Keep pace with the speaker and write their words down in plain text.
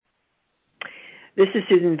This is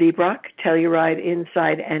Susan V. Brock, Telluride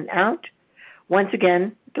Inside and Out. Once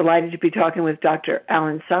again, delighted to be talking with Dr.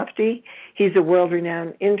 Alan Softy. He's a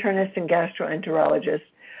world-renowned internist and gastroenterologist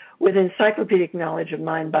with encyclopedic knowledge of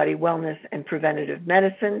mind, body, wellness, and preventative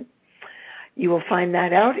medicine. You will find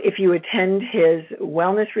that out if you attend his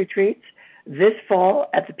wellness retreats this fall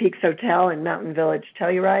at the Peaks Hotel in Mountain Village,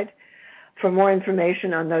 Telluride. For more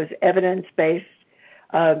information on those evidence-based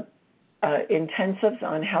intensives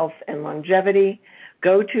on health and longevity,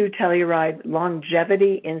 go to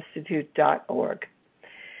TellurideLongevityInstitute.org.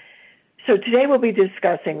 So today we'll be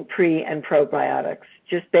discussing pre- and probiotics.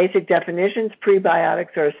 Just basic definitions: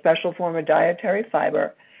 prebiotics are a special form of dietary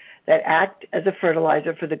fiber that act as a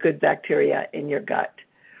fertilizer for the good bacteria in your gut.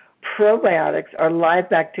 Probiotics are live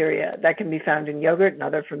bacteria that can be found in yogurt and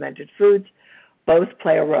other fermented foods. Both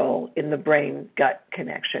play a role in the brain-gut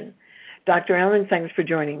connection. Dr. Allen, thanks for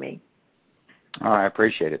joining me. Oh, I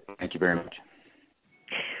appreciate it. Thank you very much.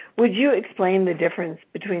 Would you explain the difference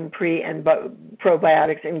between pre- and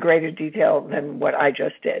probiotics in greater detail than what I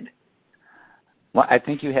just did? Well, I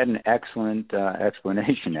think you had an excellent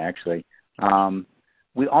explanation, actually.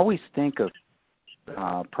 We always think of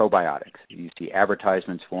probiotics. You see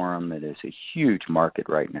advertisements for them. It is a huge market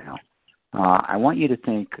right now. I want you to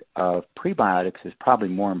think of prebiotics as probably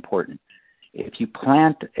more important. If you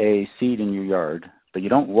plant a seed in your yard, but you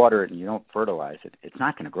don't water it and you don't fertilize it, it's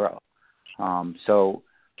not going to grow. So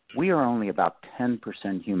we are only about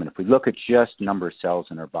 10% human. If we look at just number of cells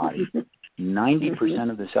in our body, 90%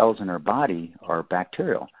 of the cells in our body are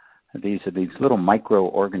bacterial. These are these little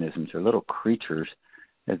microorganisms or little creatures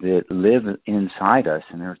that live inside us,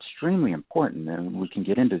 and they're extremely important. And we can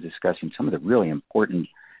get into discussing some of the really important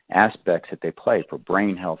aspects that they play for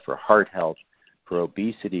brain health, for heart health, for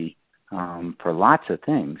obesity, for lots of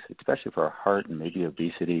things, especially for our heart and maybe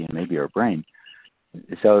obesity and maybe our brain.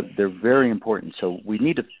 So they're very important. So we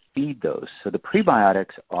need to feed those. So the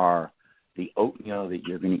prebiotics are the oatmeal that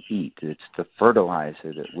you're going to eat. It's the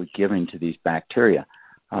fertilizer that we're giving to these bacteria.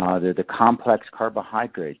 They're the complex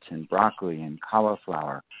carbohydrates in broccoli and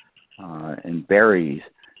cauliflower and berries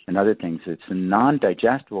and other things. It's the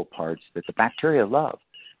non-digestible parts that the bacteria love.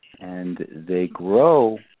 And they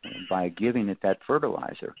grow by giving it that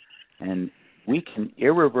fertilizer. And we can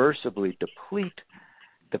irreversibly deplete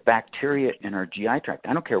the bacteria in our GI tract.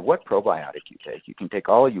 I don't care what probiotic you take. You can take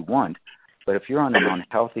all you want, but if you're on an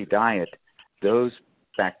unhealthy diet, those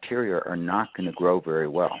bacteria are not going to grow very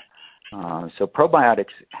well. So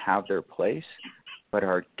probiotics have their place, but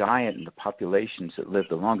our diet and the populations that live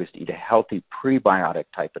the longest eat a healthy prebiotic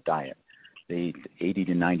type of diet. They eat 80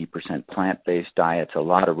 to 90% plant-based diets, a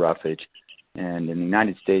lot of roughage. And in the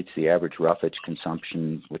United States, the average roughage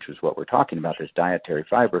consumption, which is what we're talking about, this dietary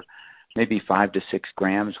fiber, maybe 5 to 6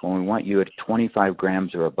 grams when we want you at 25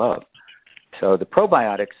 grams or above. So the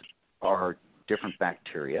probiotics are different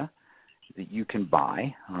bacteria that you can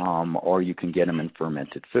buy, or you can get them in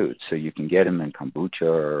fermented foods. So you can get them in kombucha,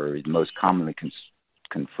 or most commonly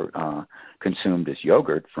consumed as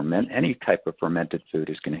yogurt. Any type of fermented food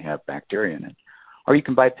is going to have bacteria in it. Or you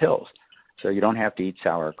can buy pills. So you don't have to eat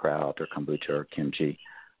sauerkraut or kombucha or kimchi.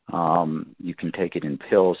 You can take it in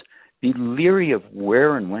pills. Be leery of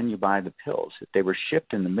where and when you buy the pills. If they were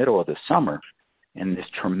shipped in the middle of the summer and this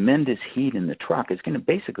tremendous heat in the truck, it's going to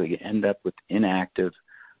basically end up with inactive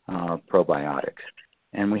probiotics.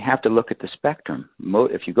 And we have to look at the spectrum.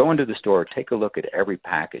 If you go into the store, take a look at every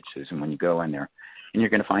package, Susan, when you go in there, and you're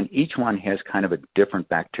going to find each one has kind of a different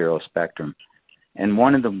bacterial spectrum. And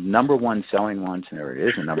one of the number one selling ones, or it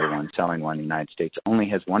is a number one selling one in the United States, only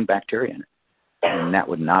has one bacteria in it. And that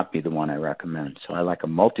would not be the one I recommend. So I like a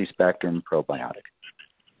multi-spectrum probiotic.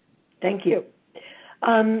 Thank you.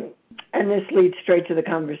 And this leads straight to the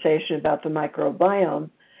conversation about the microbiome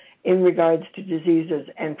in regards to diseases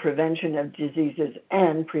and prevention of diseases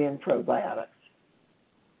and pre- and probiotics.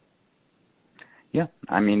 Yeah,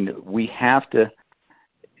 I mean, we have to,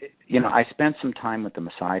 I spent some time with the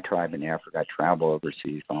Maasai tribe in Africa. I travel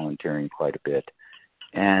overseas volunteering quite a bit.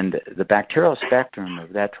 And the bacterial spectrum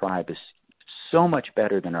of that tribe is so much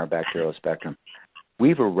better than our bacterial spectrum.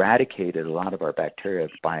 We've eradicated a lot of our bacteria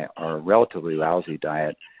by our relatively lousy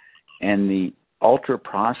diet. And the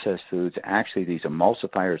ultra-processed foods, actually these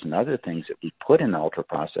emulsifiers and other things that we put in the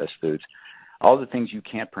ultra-processed foods, all the things you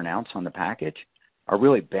can't pronounce on the package are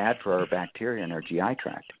really bad for our bacteria in our GI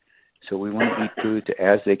tract. So we want to eat foods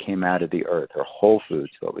as they came out of the earth, or whole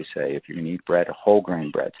foods, what we say. If you're going to eat bread, whole grain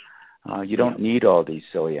breads. You don't need all these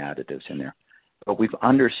silly additives in there. But we've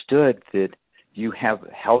understood that you have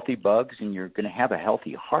healthy bugs and you're going to have a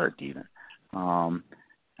healthy heart even.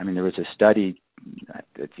 There was a study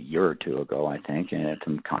a year or two ago, I think, and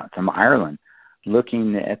from Ireland,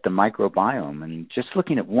 looking at the microbiome and just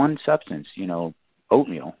looking at one substance,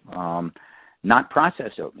 oatmeal, not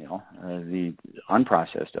processed oatmeal, the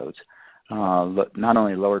unprocessed oats, not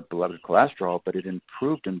only lowered blood cholesterol, but it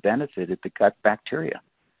improved and benefited the gut bacteria.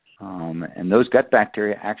 And those gut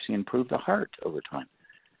bacteria actually improve the heart over time.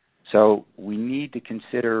 So we need to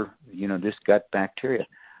consider, this gut bacteria.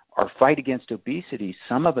 Our fight against obesity,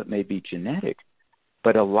 some of it may be genetic,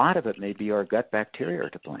 but a lot of it may be our gut bacteria are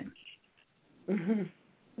to blame.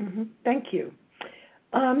 Mm-hmm. Mm-hmm. Thank you.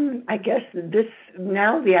 I guess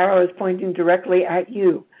now the arrow is pointing directly at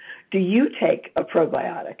you. Do you take a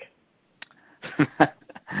probiotic?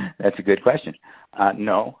 That's a good question.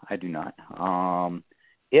 No, I do not.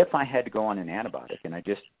 If I had to go on an antibiotic, and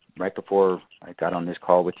right before I got on this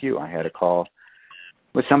call with you, I had a call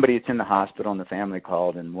with somebody that's in the hospital, and the family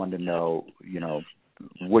called and wanted to know,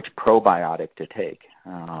 which probiotic to take.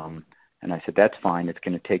 And I said, that's fine. It's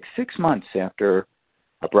going to take 6 months after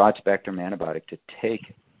a broad-spectrum antibiotic to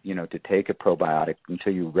take a probiotic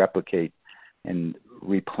until you replicate and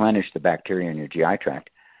replenish the bacteria in your GI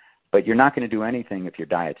tract. But you're not going to do anything if your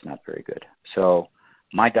diet's not very good. So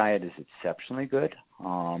my diet is exceptionally good.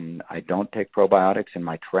 I don't take probiotics in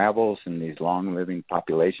my travels in these long-living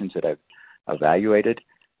populations that I've evaluated.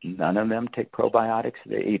 None of them take probiotics.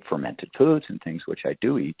 They eat fermented foods and things which I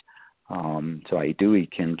do eat. So I do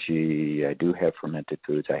eat kimchi. I do have fermented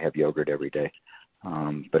foods. I have yogurt every day,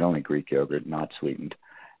 but only Greek yogurt, not sweetened.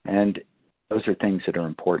 And those are things that are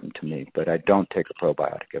important to me, but I don't take a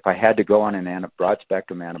probiotic. If I had to go on a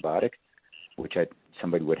broad-spectrum antibiotic, which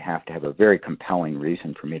somebody would have to have a very compelling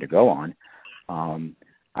reason for me to go on,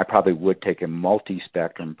 I probably would take a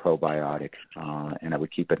multi-spectrum probiotic, and I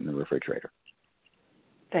would keep it in the refrigerator.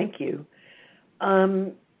 Thank you.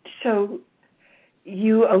 So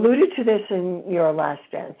you alluded to this in your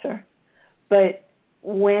last answer, but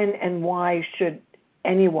when and why should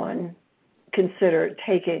anyone consider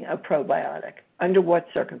taking a probiotic? Under what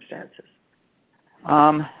circumstances?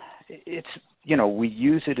 It's, we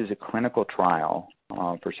use it as a clinical trial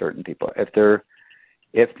for certain people.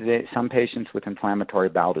 Some patients with inflammatory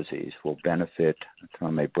bowel disease will benefit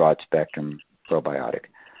from a broad-spectrum probiotic.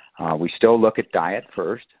 We still look at diet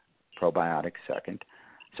first, probiotics second.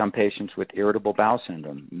 Some patients with irritable bowel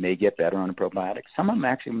syndrome may get better on a probiotic. Some of them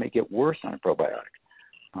actually may get worse on a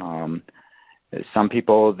probiotic. Some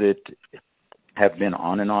people that have been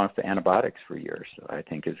on and off antibiotics for years, I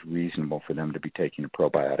think it's reasonable for them to be taking a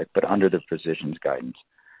probiotic, but under the physician's guidance.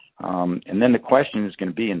 And then the question is going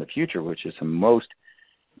to be in the future, which is the most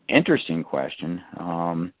interesting question,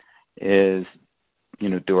 is,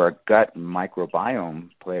 do our gut microbiome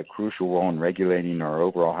play a crucial role in regulating our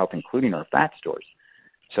overall health, including our fat stores?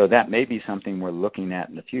 So that may be something we're looking at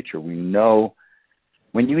in the future. We know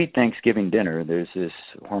when you eat Thanksgiving dinner, there's this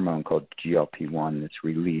hormone called GLP-1 that's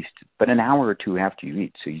released, but an hour or two after you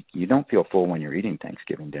eat, so you don't feel full when you're eating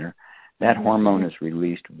Thanksgiving dinner. That hormone is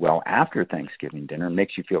released well after Thanksgiving dinner and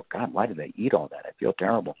makes you feel, God, why did I eat all that? I feel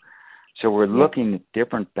terrible. So we're looking at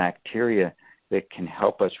different bacteria that can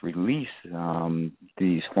help us release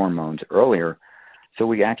these hormones earlier, so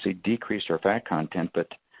we actually decrease our fat content. But,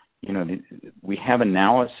 we have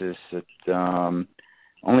analysis that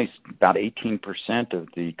only about 18% of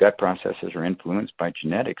the gut processes are influenced by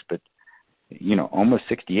genetics, but, almost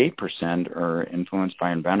 68% are influenced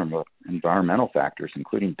by environmental factors,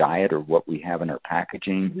 including diet or what we have in our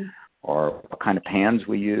packaging, or what kind of pans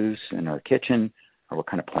we use in our kitchen, or what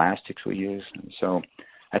kind of plastics we use. And so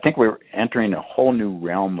I think we're entering a whole new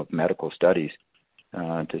realm of medical studies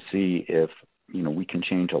to see if, we can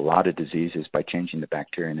change a lot of diseases by changing the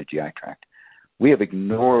bacteria in the GI tract. We have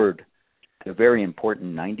ignored the very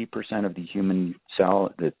important 90% of the human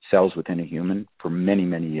the cells within a human for many,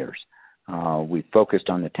 many years. We focused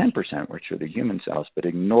on the 10%, which are the human cells, but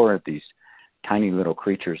ignored these tiny little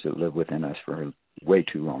creatures that live within us for way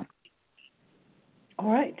too long.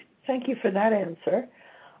 All right. Thank you for that answer.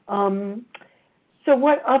 So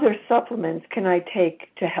what other supplements can I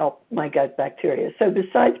take to help my gut bacteria? So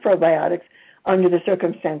besides probiotics, under the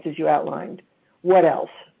circumstances you outlined, what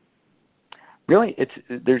else? Really,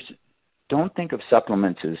 don't think of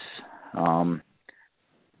supplements as,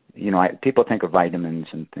 people think of vitamins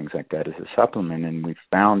and things like that as a supplement, and we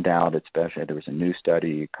found out, especially there was a new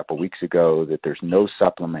study a couple weeks ago, that there's no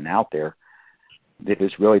supplement out there that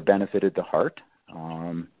has really benefited the heart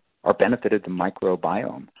or benefited the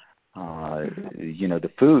microbiome.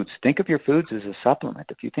 The foods, think of your foods as a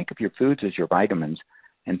supplement. If you think of your foods as your vitamins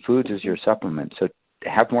and foods as your supplements, so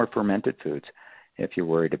have more fermented foods if you're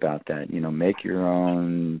worried about that. Make your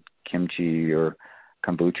own kimchi or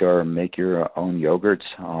kombucha or make your own yogurts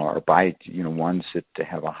or buy, ones that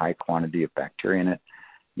have a high quantity of bacteria in it.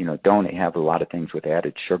 Don't have a lot of things with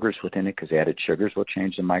added sugars within it because added sugars will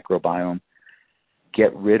change the microbiome.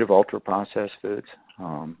 Get rid of ultra-processed foods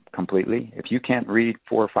completely. If you can't read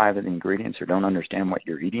 4 or 5 of the ingredients or don't understand what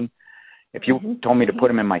you're eating, if you told me to put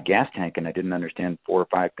them in my gas tank and I didn't understand 4 or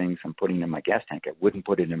 5 things I'm putting in my gas tank, I wouldn't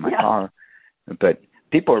put it in my car. But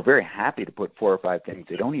people are very happy to put 4 or 5 things.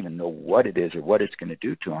 They don't even know what it is or what it's going to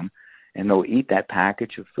do to them, and they'll eat that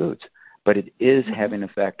package of foods. But it is having an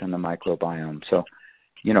effect on the microbiome. So,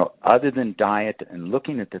 other than diet and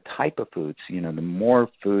looking at the type of foods, the more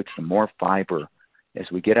foods, the more fiber, as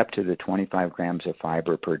we get up to the 25 grams of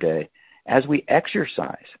fiber per day, as we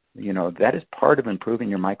exercise, that is part of improving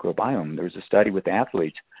your microbiome. There's a study with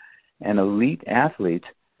athletes, and elite athletes,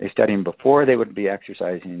 they study them before they would be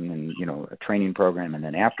exercising and, a training program, and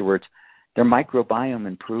then afterwards, their microbiome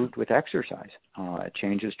improved with exercise. It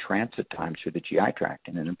changes transit times through the GI tract,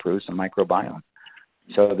 and it improves the microbiome.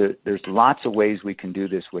 So there's lots of ways we can do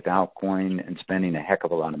this without going and spending a heck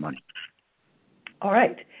of a lot of money. All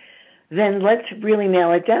right. Then let's really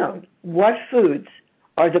nail it down. What foods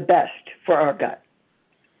are the best for our gut?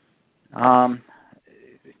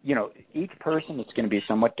 Each person, it's going to be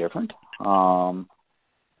somewhat different.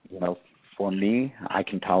 For me, I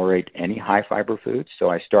can tolerate any high fiber foods. So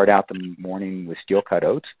I start out the morning with steel cut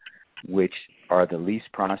oats, which are the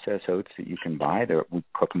least processed oats that you can buy. We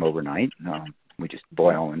cook them overnight. We just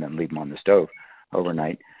boil and then leave them on the stove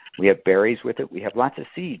overnight. We have berries with it. We have lots of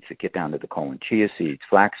seeds that get down to the colon, chia seeds,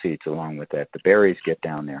 flax seeds along with that. The berries get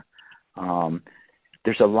down there.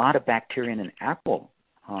 There's a lot of bacteria in an apple.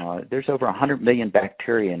 There's over 100 million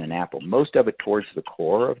bacteria in an apple, most of it towards the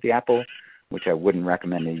core of the apple, which I wouldn't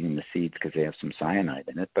recommend eating the seeds because they have some cyanide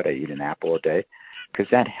in it, but I eat an apple a day because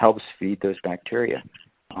that helps feed those bacteria.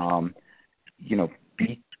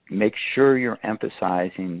 Make sure you're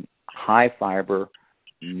emphasizing high fiber,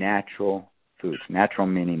 natural foods. Natural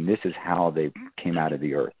meaning this is how they came out of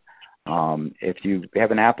the earth. If you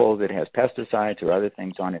have an apple that has pesticides or other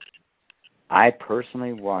things on it, I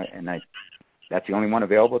personally that's the only one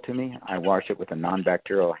available to me. I wash it with a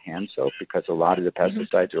non-bacterial hand soap because a lot of the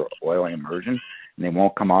pesticides are oil immersion and they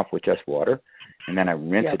won't come off with just water. And then I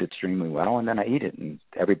rinse it extremely well, and then I eat it. And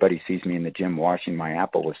everybody sees me in the gym washing my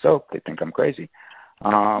apple with soap. They think I'm crazy.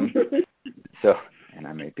 And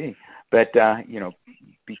I may be. But,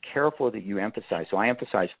 be careful that you emphasize. So I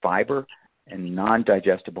emphasize fiber and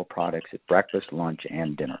non-digestible products at breakfast, lunch,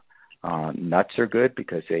 and dinner. Nuts are good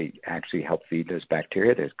because they actually help feed those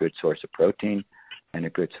bacteria. There's a good source of protein and a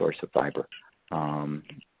good source of fiber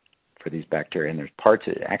for these bacteria. And there's parts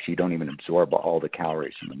that actually don't even absorb all the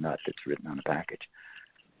calories from the nut that's written on the package.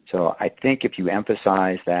 So I think if you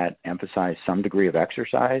emphasize some degree of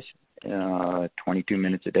exercise, 22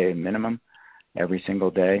 minutes a day minimum, every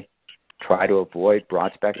single day, try to avoid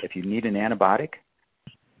broad spectrum. If you need an antibiotic,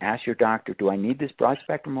 ask your doctor, do I need this broad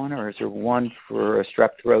spectrum one, or is there one for a strep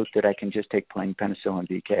throat that I can just take plain penicillin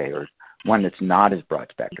VK, or one that's not as broad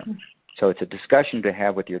spectrum? So it's a discussion to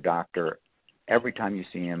have with your doctor every time you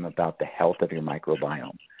see him about the health of your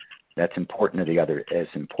microbiome. That's important as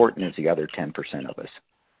important as the other 10% of us.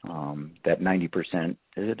 That 90%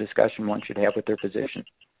 is a discussion one should have with their physician.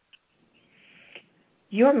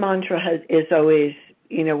 Your mantra is always,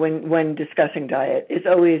 when discussing diet, is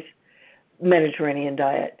always Mediterranean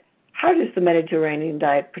diet. How does the Mediterranean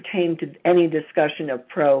diet pertain to any discussion of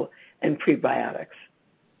pro and prebiotics?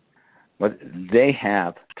 Well, they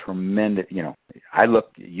have tremendous,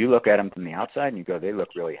 you look at them from the outside and you go, they look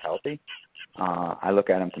really healthy. I look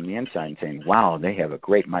at them from the inside and saying, wow, they have a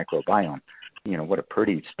great microbiome. What a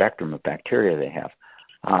pretty spectrum of bacteria they have.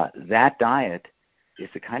 That diet is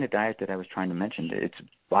the kind of diet that I was trying to mention. It's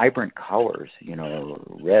vibrant colors,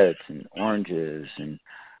 reds and oranges and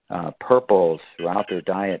purples throughout their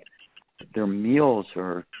diet. Their meals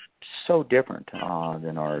are so different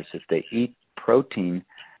than ours. If they eat protein,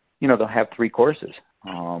 they'll have 3 courses.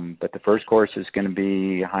 But the first course is going to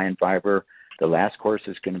be high in fiber. The last course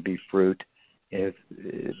is going to be fruit.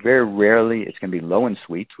 Very rarely, it's going to be low in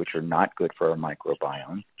sweets, which are not good for our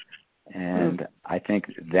microbiome. And I think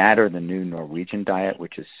that or the new Norwegian diet,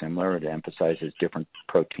 which is similar, it emphasizes different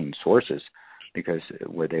protein sources because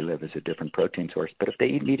where they live is a different protein source. But if they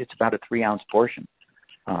eat meat, it's about a 3-ounce portion.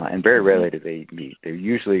 And very rarely do they eat meat. They're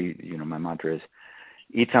usually, my mantra is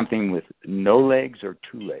eat something with no legs or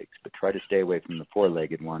 2 legs, but try to stay away from the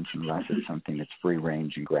 4-legged ones unless it's something that's free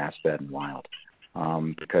range and grass-fed and wild.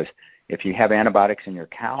 Because if you have antibiotics in your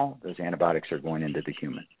cow, those antibiotics are going into the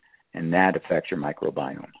human, and that affects your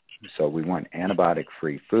microbiome. So we want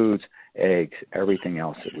antibiotic-free foods, eggs, everything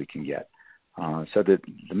else that we can get. So the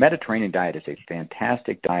Mediterranean diet is a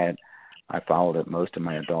fantastic diet. I followed it most of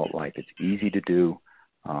my adult life. It's easy to do.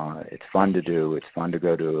 It's fun to do. It's fun to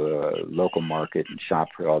go to a local market and shop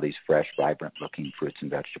for all these fresh, vibrant-looking fruits and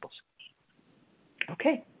vegetables.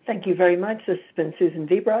 Okay. Thank you very much. This has been Susan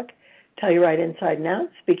Debrock, Telluride Inside and Out,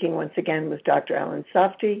 speaking once again with Dr. Alan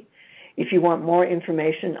Softy. If you want more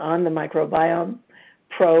information on the microbiome,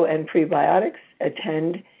 pro and prebiotics,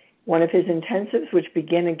 attend one of his intensives, which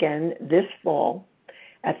begin again this fall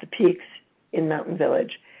at the Peaks in Mountain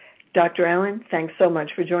Village. Dr. Alan, thanks so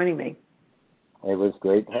much for joining me. It was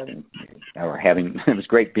great it was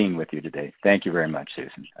great being with you today. Thank you very much,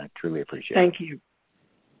 Susan. I truly appreciate it. Thank you.